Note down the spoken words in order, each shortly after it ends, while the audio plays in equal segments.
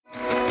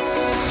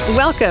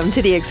Welcome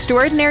to the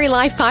Extraordinary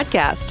Life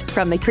Podcast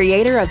from the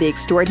creator of the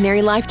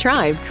Extraordinary Life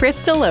Tribe,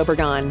 Crystal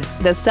Obergon,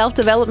 the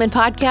self-development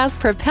podcast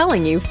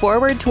propelling you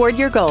forward toward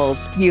your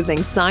goals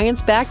using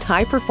science-backed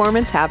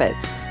high-performance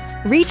habits.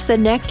 Reach the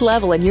next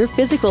level in your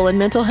physical and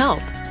mental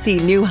health, see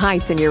new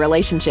heights in your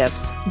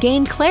relationships,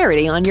 gain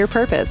clarity on your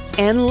purpose,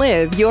 and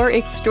live your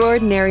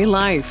extraordinary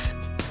life.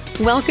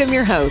 Welcome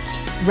your host,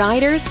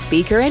 writer,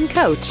 speaker, and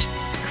coach,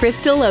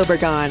 Crystal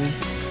Obergon.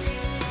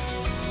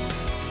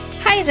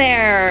 Hi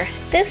there.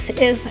 This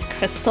is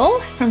Crystal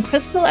from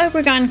Crystal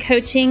Obergon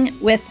Coaching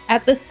with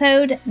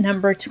episode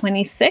number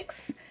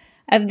 26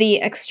 of the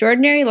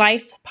Extraordinary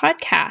Life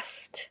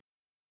Podcast.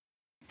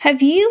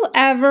 Have you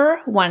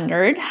ever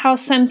wondered how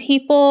some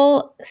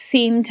people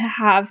seem to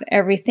have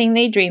everything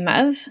they dream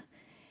of,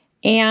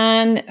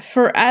 and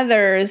for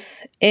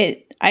others,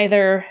 it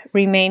either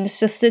remains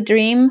just a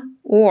dream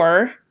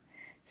or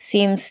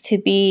seems to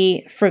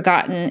be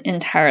forgotten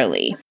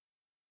entirely?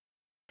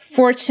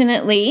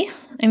 Fortunately,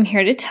 I'm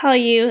here to tell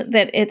you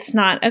that it's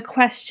not a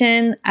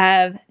question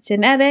of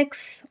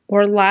genetics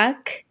or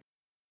luck.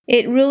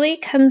 It really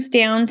comes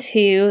down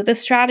to the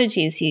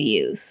strategies you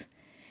use.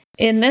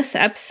 In this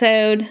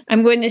episode,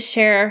 I'm going to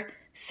share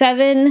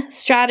 7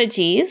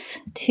 strategies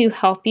to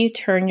help you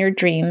turn your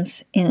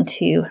dreams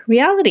into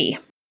reality.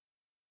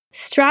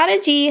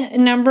 Strategy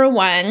number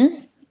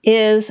 1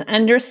 is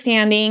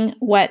understanding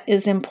what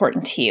is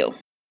important to you.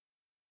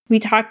 I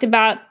talked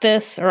about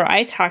this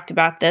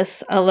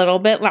a little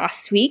bit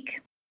last week,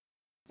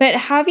 but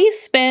have you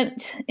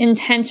spent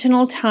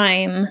intentional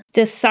time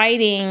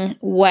deciding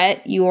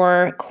what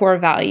your core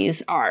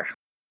values are?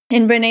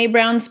 In Brené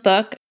Brown's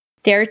book,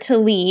 Dare to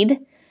Lead,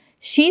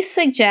 she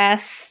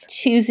suggests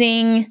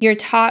choosing your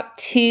top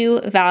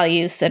 2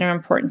 values that are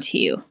important to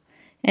you.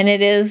 And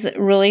it is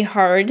really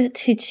hard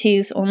to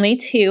choose only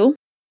 2.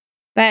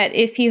 But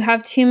if you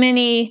have too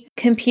many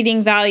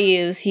competing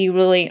values, you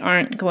really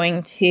aren't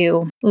going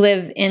to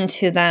live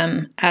into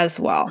them as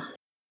well.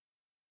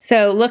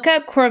 So look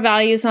up core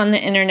values on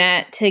the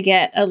internet to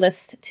get a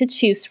list to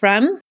choose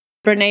from.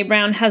 Brené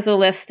Brown has a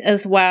list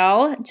as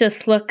well.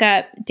 Just look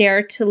up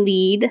Dare to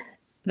Lead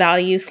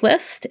values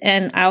list,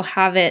 and I'll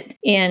have it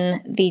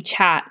in the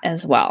chat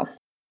as well.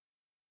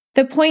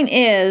 The point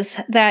is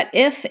that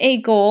if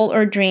a goal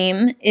or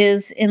dream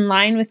is in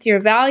line with your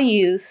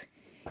values,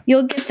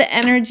 you'll get the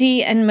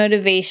energy and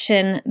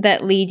motivation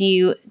that lead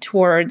you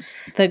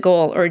towards the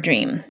goal or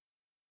dream.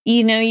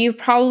 You know, you've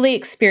probably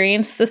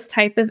experienced this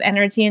type of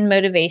energy and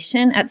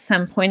motivation at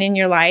some point in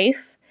your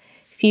life.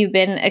 If you've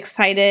been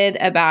excited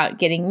about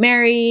getting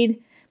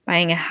married,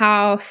 buying a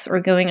house, or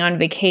going on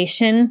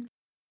vacation,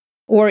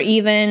 or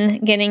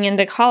even getting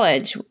into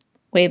college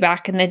way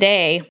back in the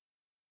day,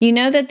 you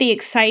know that the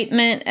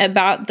excitement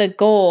about the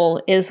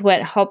goal is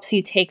what helps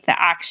you take the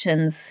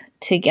actions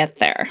to get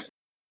there.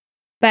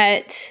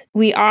 But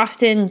we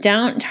often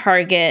don't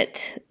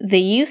target the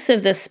use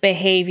of this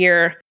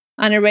behavior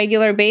on a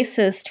regular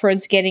basis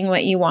towards getting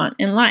what you want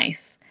in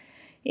life.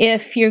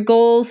 If your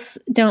goals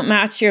don't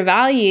match your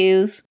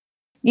values,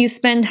 you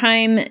spend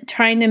time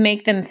trying to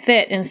make them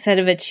fit instead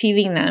of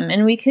achieving them.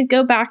 And we could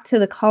go back to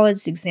the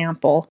college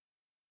example.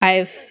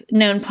 I've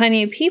known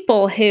plenty of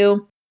people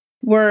who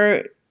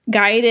were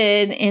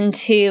guided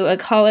into a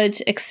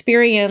college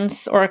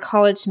experience or a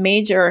college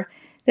major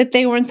that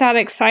they weren't that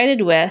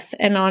excited with.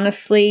 And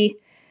honestly,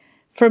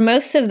 for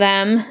most of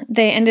them,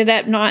 they ended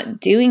up not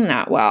doing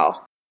that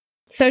well.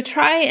 So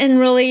try and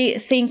really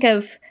think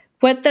of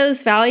what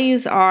those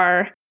values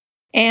are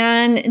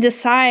and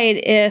decide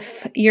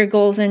if your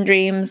goals and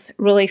dreams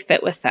really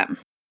fit with them.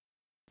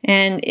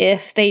 And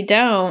if they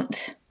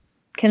don't,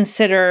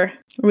 consider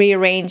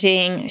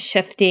rearranging,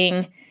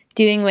 shifting,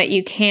 doing what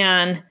you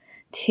can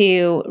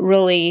to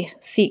really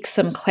seek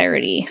some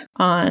clarity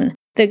on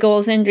the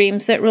goals and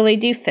dreams that really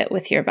do fit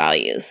with your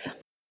values.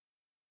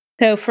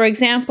 So, for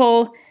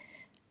example,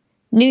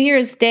 New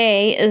Year's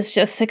Day is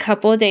just a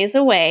couple of days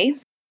away,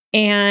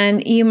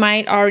 and you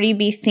might already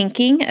be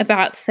thinking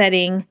about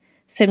setting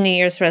some New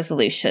Year's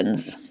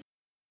resolutions.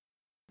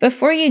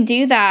 Before you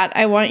do that,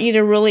 I want you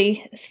to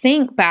really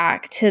think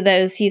back to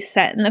those you've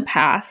set in the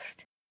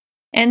past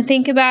and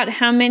think about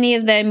how many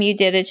of them you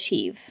did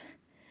achieve.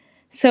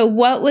 So,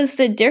 what was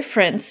the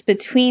difference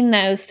between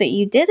those that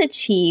you did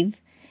achieve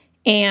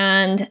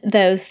and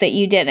those that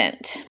you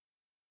didn't?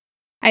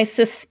 I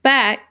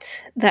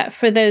suspect that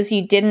for those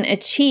you didn't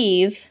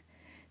achieve,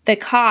 the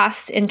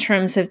cost in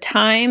terms of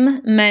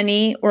time,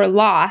 money, or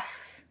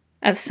loss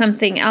of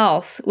something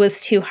else was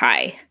too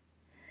high.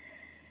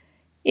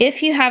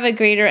 If you have a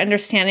greater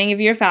understanding of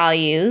your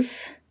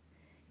values,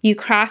 you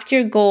craft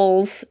your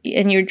goals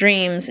and your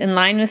dreams in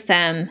line with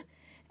them,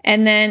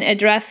 and then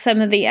address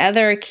some of the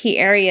other key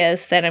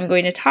areas that I'm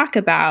going to talk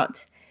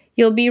about,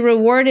 you'll be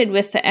rewarded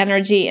with the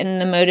energy and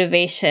the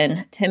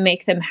motivation to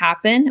make them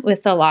happen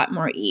with a lot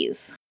more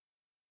ease.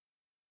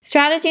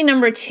 Strategy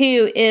number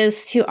 2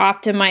 is to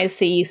optimize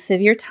the use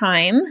of your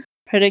time.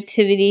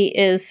 Productivity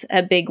is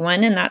a big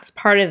one, and that's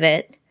part of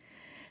it.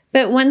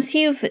 But once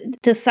you've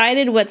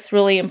decided what's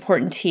really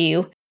important to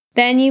you,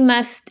 Then you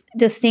must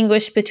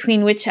distinguish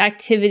between which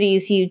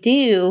activities you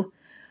do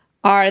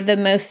are the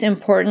most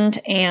important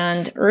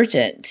and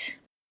urgent.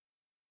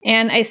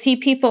 And I see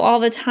people all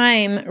the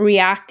time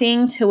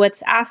reacting to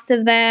what's asked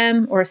of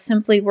them, or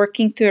simply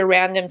working through a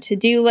random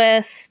to-do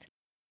list,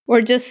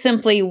 or just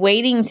simply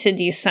waiting to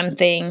do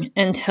something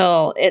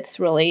until it's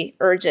really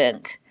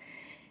urgent.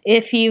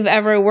 If you've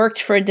ever worked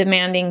for a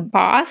demanding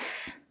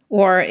boss,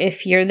 or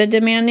if you're the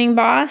demanding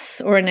boss,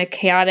 or in a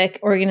chaotic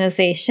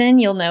organization,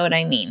 you'll know what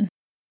I mean.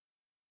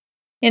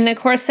 In the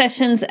core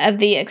sessions of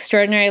the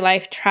Extraordinary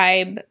Life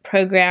Tribe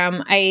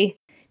program, I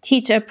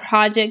teach a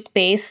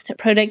project-based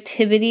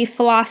productivity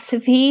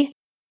philosophy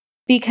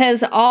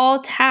because all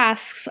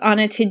tasks on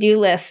a to-do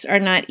list are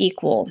not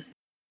equal.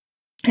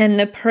 And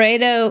the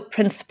Pareto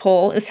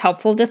principle is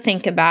helpful to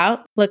think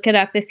about. Look it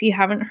up if you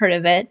haven't heard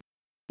of it.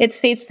 It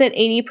states that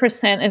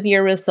 80% of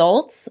your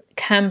results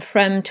come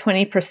from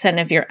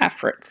 20% of your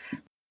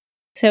efforts.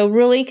 So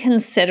really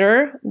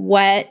consider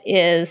what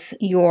is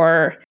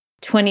your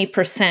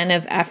 20%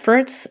 of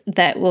efforts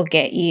that will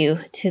get you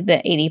to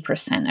the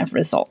 80% of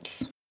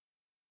results.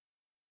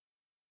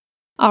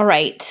 All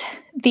right.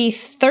 The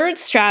third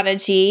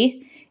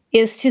strategy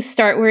is to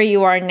start where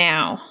you are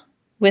now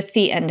with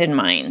the end in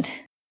mind.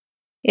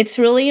 It's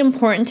really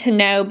important to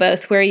know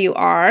both where you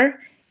are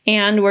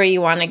and where you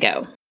want to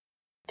go.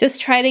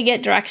 Just try to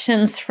get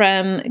directions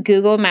from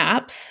Google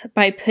Maps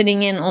by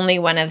putting in only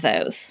one of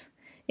those.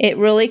 It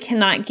really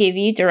cannot give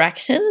you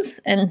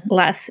directions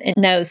unless it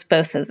knows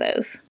both of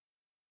those.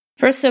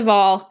 First of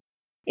all,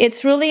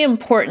 it's really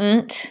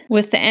important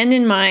with the end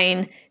in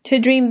mind to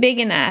dream big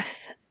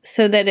enough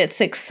so that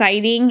it's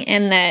exciting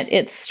and that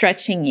it's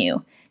stretching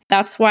you.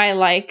 That's why I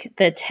like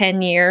the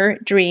 10-year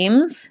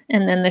dreams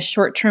and then the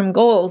short-term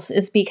goals,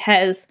 is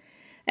because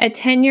a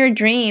 10-year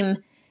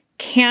dream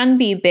can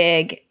be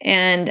big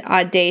and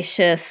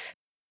audacious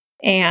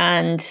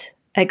and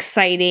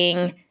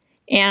exciting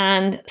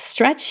and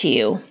stretch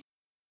you.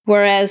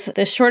 Whereas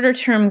the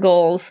shorter-term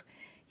goals,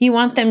 you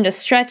want them to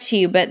stretch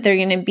you, but they're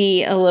going to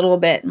be a little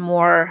bit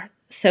more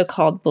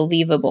so-called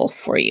believable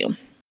for you.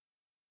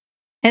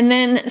 And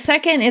then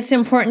second, it's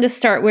important to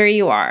start where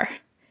you are.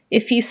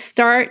 If you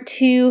start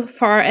too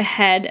far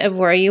ahead of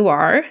where you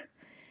are,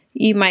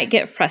 you might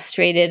get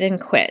frustrated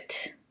and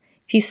quit.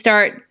 If you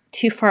start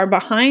too far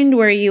behind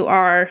where you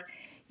are,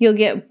 you'll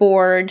get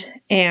bored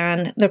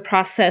and the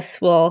process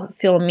will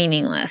feel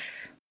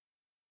meaningless.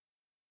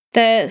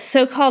 The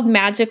so-called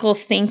magical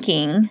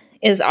thinking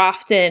is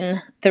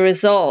often the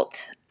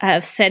result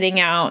of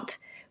setting out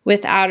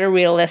without a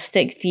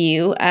realistic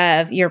view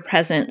of your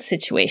present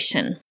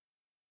situation.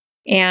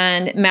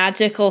 And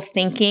magical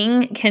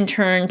thinking can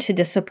turn to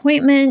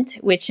disappointment,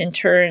 which in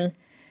turn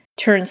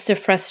turns to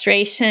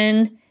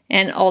frustration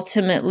and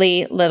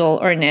ultimately little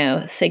or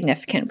no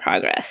significant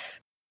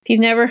progress. If you've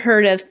never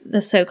heard of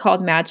the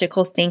so-called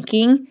magical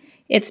thinking,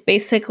 it's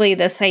basically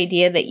this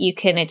idea that you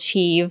can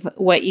achieve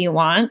what you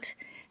want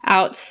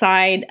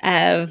outside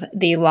of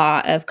the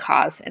law of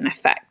cause and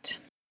effect.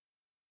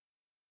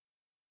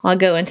 I'll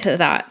go into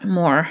that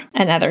more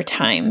another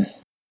time.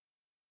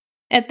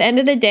 At the end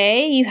of the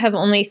day, you have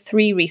only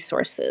 3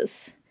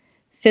 resources: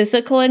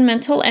 physical and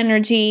mental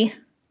energy,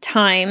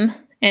 time,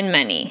 and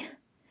money.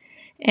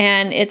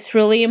 And it's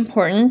really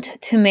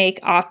important to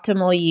make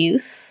optimal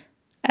use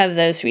of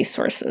those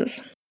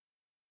resources.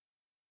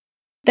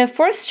 The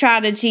fourth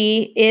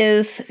strategy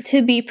is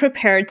to be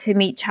prepared to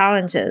meet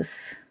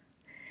challenges.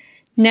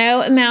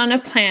 No amount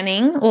of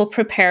planning will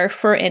prepare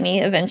for any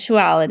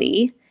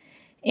eventuality.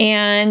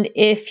 And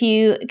if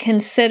you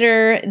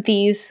consider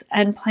these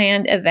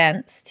unplanned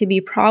events to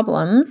be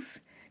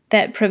problems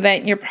that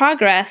prevent your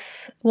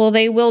progress, well,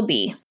 they will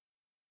be.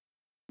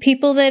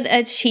 People that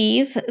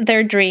achieve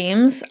their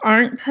dreams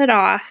aren't put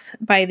off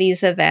by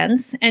these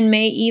events and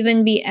may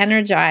even be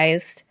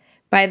energized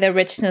by the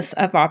richness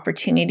of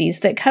opportunities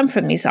that come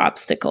from these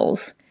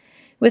obstacles.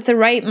 With the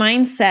right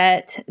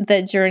mindset,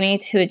 the journey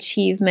to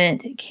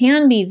achievement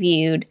can be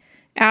viewed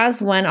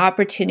as one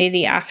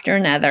opportunity after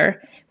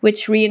another,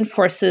 which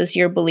reinforces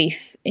your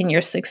belief in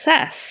your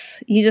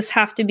success. You just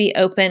have to be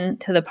open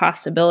to the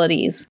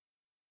possibilities.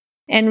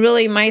 And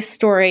really, my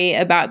story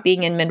about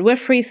being in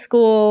midwifery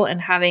school and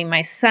having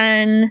my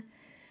son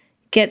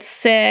get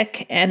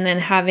sick and then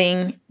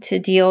having to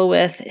deal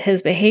with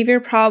his behavior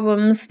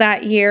problems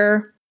that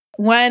year.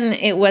 One,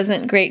 it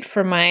wasn't great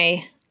for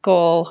my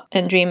goal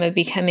and dream of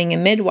becoming a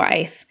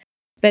midwife,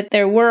 but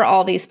there were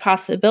all these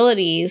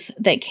possibilities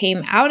that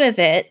came out of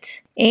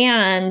it.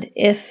 And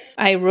if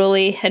I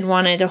really had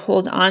wanted to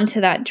hold on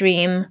to that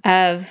dream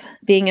of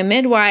being a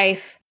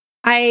midwife,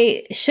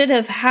 I should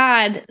have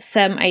had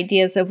some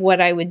ideas of what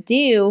I would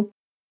do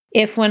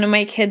if one of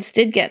my kids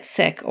did get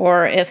sick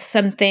or if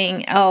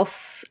something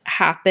else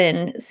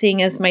happened,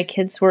 seeing as my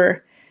kids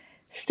were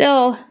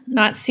still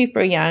not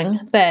super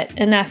young, but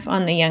enough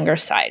on the younger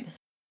side.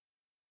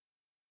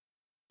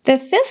 The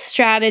fifth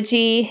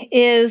strategy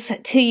is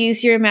to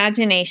use your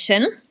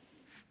imagination,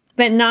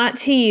 but not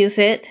to use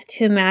it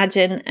to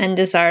imagine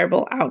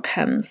undesirable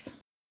outcomes.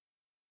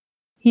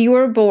 You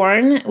were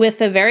born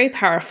with a very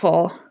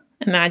powerful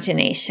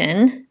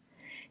imagination.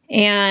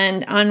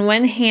 And on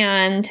one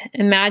hand,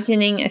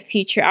 imagining a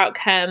future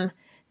outcome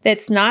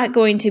that's not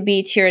going to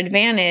be to your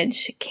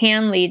advantage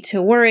can lead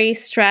to worry,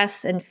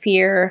 stress, and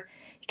fear.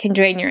 It can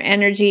drain your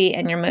energy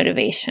and your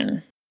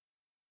motivation.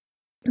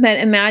 But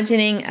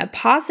imagining a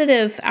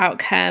positive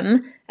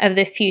outcome of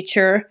the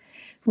future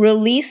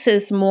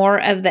releases more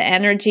of the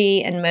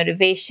energy and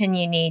motivation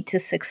you need to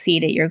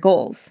succeed at your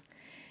goals.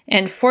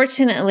 And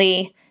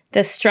fortunately,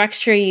 the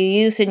structure you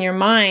use in your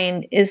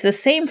mind is the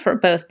same for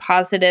both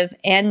positive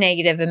and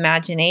negative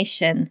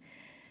imagination.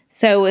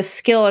 So with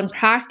skill and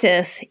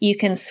practice, you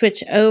can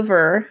switch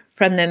over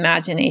from the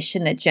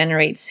imagination that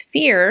generates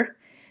fear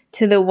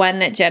to the one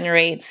that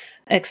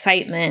generates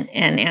excitement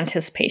and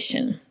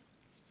anticipation.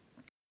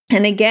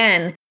 And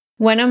again,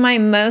 one of my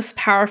most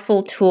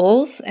powerful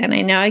tools, and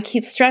I know I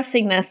keep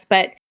stressing this,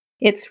 but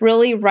it's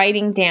really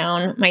writing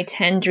down my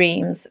 10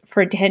 dreams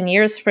for 10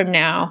 years from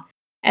now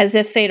as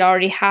if they'd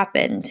already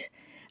happened.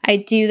 I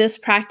do this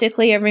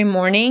practically every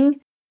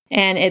morning,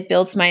 and it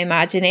builds my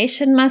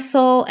imagination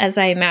muscle as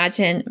I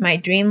imagine my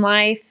dream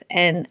life,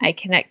 and I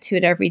connect to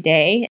it every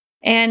day.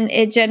 And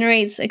it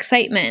generates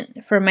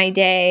excitement for my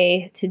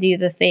day to do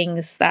the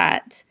things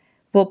that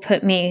will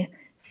put me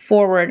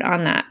forward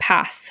on that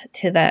path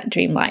to that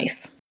dream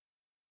life.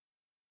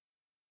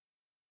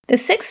 The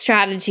sixth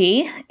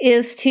strategy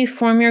is to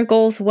form your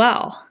goals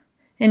well.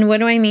 And what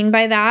do I mean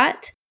by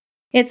that?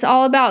 It's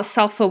all about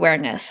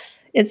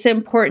self-awareness. It's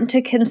important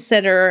to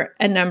consider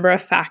a number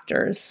of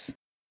factors.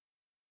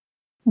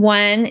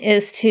 One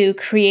is to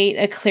create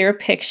a clear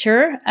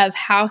picture of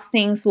how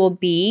things will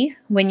be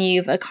when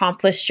you've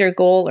accomplished your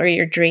goal or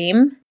your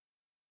dream.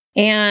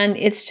 And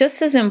it's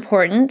just as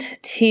important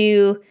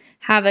to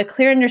have a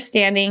clear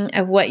understanding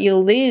of what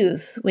you'll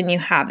lose when you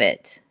have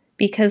it,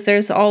 because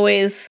there's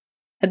always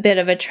a bit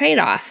of a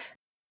trade-off.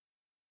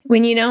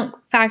 When you don't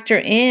factor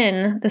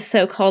in the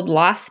so-called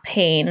loss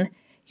pain,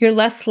 you're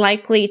less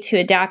likely to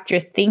adapt your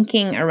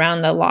thinking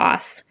around the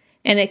loss,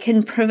 and it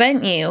can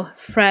prevent you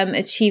from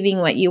achieving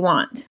what you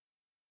want.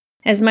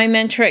 As my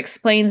mentor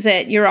explains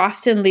it, you're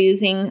often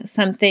losing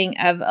something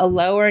of a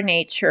lower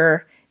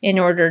nature in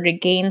order to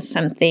gain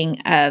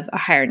something of a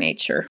higher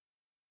nature.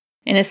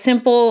 And a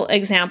simple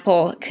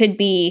example could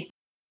be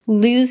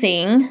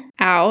losing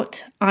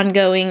out on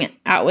going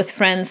out with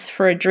friends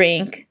for a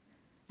drink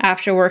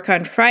after work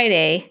on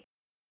Friday,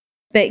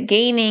 but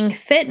gaining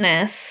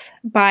fitness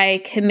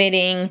by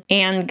committing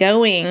and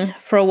going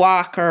for a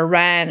walk or a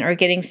run or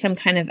getting some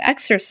kind of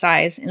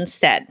exercise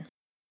instead.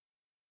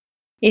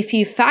 If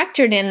you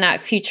factored in that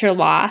future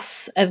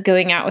loss of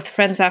going out with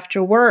friends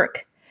after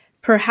work,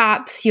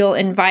 perhaps you'll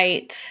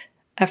invite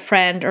a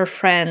friend or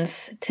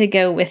friends to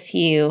go with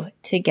you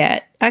to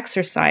get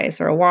exercise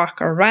or a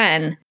walk or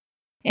run.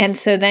 And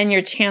so then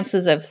your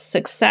chances of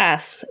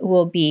success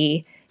will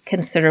be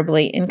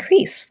considerably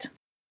increased.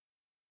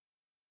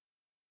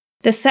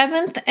 The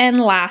seventh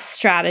and last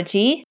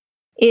strategy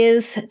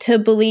is to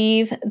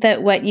believe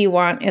that what you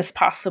want is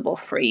possible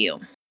for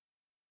you.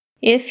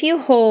 If you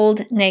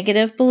hold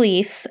negative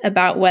beliefs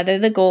about whether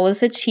the goal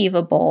is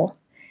achievable,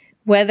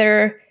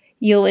 whether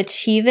you'll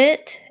achieve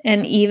it,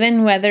 and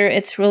even whether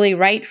it's really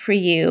right for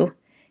you,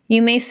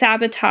 you may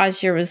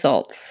sabotage your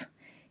results.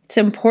 It's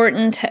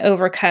important to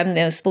overcome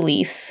those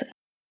beliefs.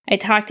 I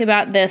talked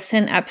about this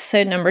in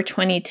episode number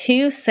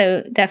 22,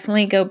 so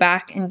definitely go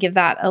back and give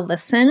that a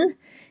listen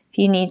if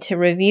you need to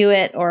review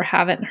it or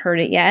haven't heard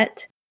it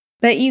yet.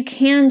 But you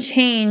can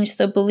change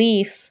the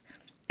beliefs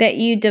that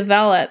you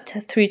developed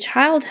through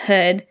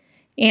childhood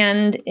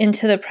and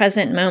into the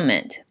present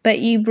moment, but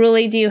you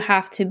really do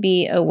have to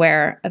be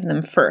aware of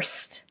them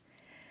first.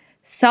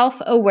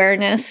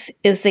 Self-awareness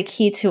is the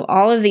key to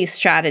all of these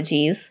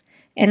strategies,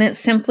 and it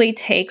simply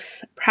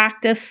takes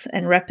practice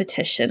and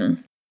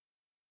repetition.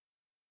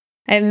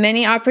 I have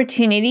many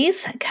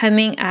opportunities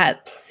coming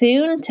up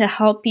soon to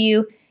help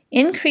you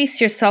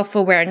increase your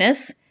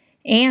self-awareness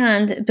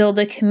and build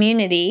a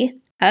community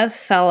of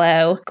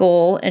fellow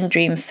goal and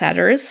dream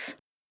setters.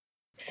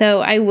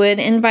 So I would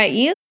invite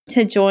you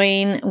to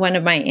join one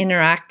of my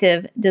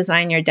interactive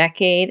Design Your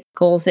Decade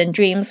Goals and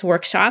Dreams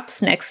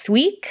workshops next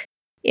week.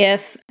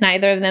 If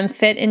neither of them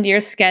fit into your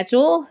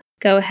schedule,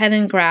 go ahead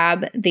and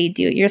grab the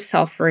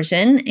do-it-yourself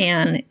version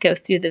and go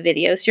through the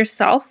videos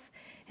yourself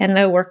and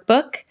the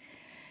workbook.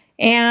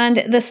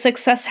 And the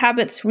Success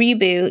Habits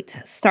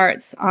Reboot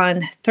starts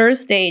on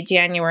Thursday,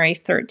 January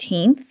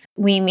 13th.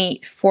 We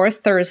meet 4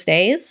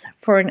 Thursdays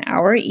for an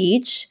hour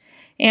each,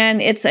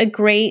 and it's a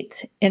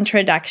great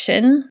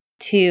introduction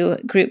to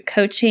group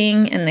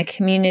coaching and the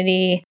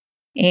community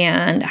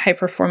and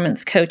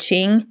high-performance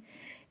coaching.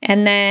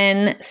 And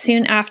then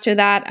soon after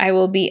that, I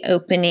will be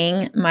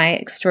opening my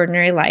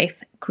Extraordinary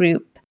Life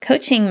group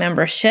coaching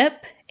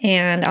membership,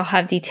 and I'll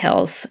have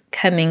details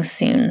coming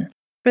soon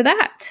for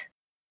that.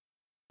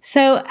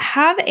 So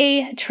have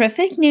a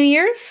terrific New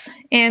Year's,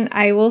 and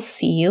I will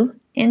see you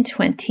in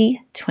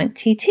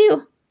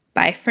 2022.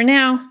 Bye for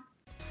now.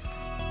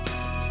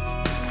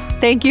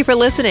 Thank you for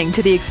listening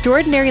to the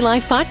Extraordinary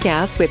Life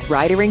Podcast with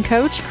writer and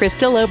coach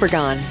Crystal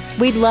Obergon.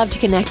 We'd love to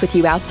connect with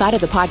you outside of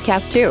the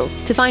podcast too.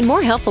 To find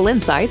more helpful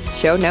insights,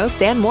 show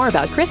notes, and more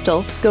about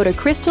Crystal, go to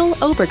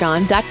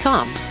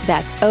crystalobergon.com.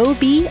 That's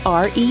OBREGON,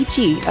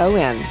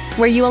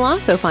 where you will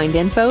also find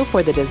info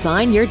for the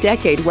Design Your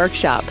Decade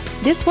workshop.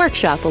 This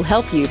workshop will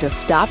help you to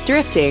stop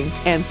drifting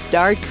and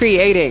start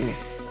creating.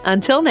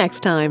 Until next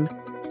time,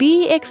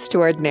 be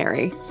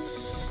extraordinary.